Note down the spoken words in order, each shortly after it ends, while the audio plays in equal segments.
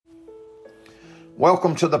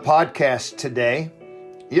Welcome to the podcast today.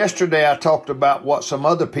 Yesterday I talked about what some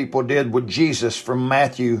other people did with Jesus from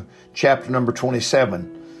Matthew chapter number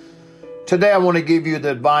 27. Today I want to give you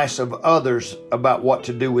the advice of others about what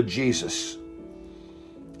to do with Jesus.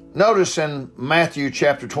 Notice in Matthew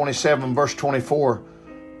chapter 27 verse 24,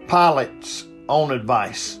 Pilate's own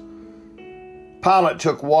advice. Pilate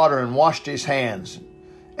took water and washed his hands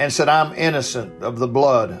and said, "I'm innocent of the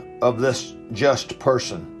blood of this just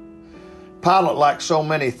person." Pilate, like so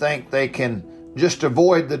many, think they can just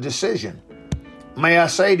avoid the decision. May I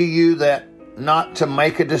say to you that not to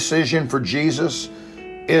make a decision for Jesus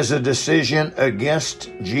is a decision against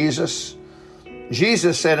Jesus?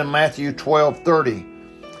 Jesus said in Matthew 12:30,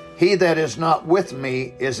 "He that is not with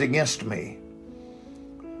me is against me."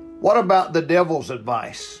 What about the devil's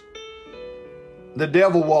advice? The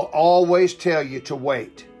devil will always tell you to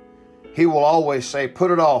wait. He will always say, "Put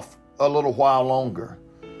it off a little while longer."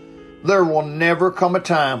 There will never come a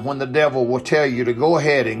time when the devil will tell you to go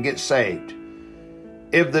ahead and get saved.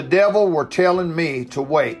 If the devil were telling me to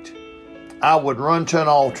wait, I would run to an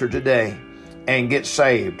altar today and get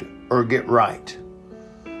saved or get right.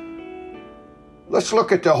 Let's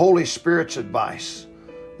look at the Holy Spirit's advice.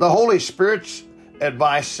 The Holy Spirit's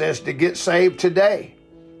advice says to get saved today.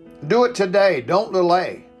 Do it today. Don't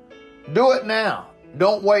delay. Do it now.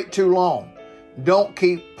 Don't wait too long. Don't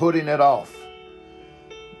keep putting it off.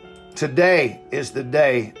 Today is the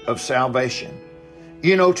day of salvation.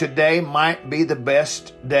 You know, today might be the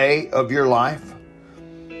best day of your life.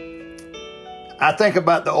 I think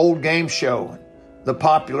about the old game show, the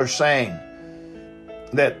popular saying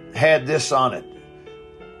that had this on it.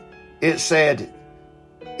 It said,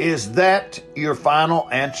 "Is that your final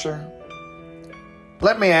answer?"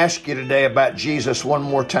 Let me ask you today about Jesus one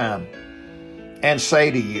more time and say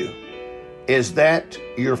to you, is that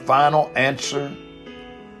your final answer?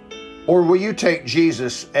 Or will you take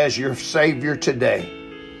Jesus as your Savior today?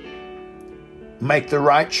 Make the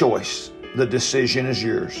right choice. The decision is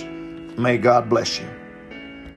yours. May God bless you.